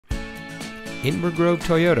Inver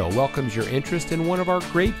Toyota welcomes your interest in one of our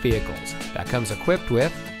great vehicles that comes equipped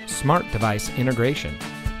with smart device integration,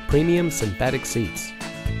 premium synthetic seats,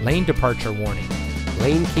 lane departure warning,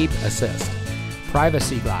 lane keep assist,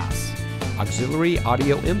 privacy glass, auxiliary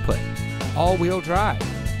audio input, all-wheel drive,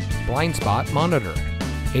 blind spot monitor,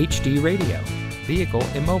 HD radio, vehicle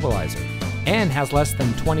immobilizer, and has less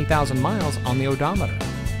than 20,000 miles on the odometer.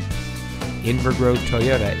 Inver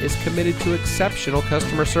Toyota is committed to exceptional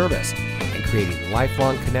customer service and creating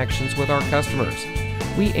lifelong connections with our customers.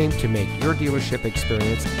 We aim to make your dealership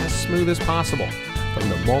experience as smooth as possible, from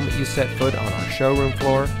the moment you set foot on our showroom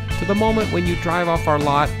floor to the moment when you drive off our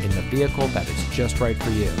lot in the vehicle that is just right for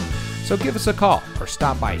you. So give us a call or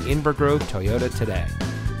stop by Inver Toyota today.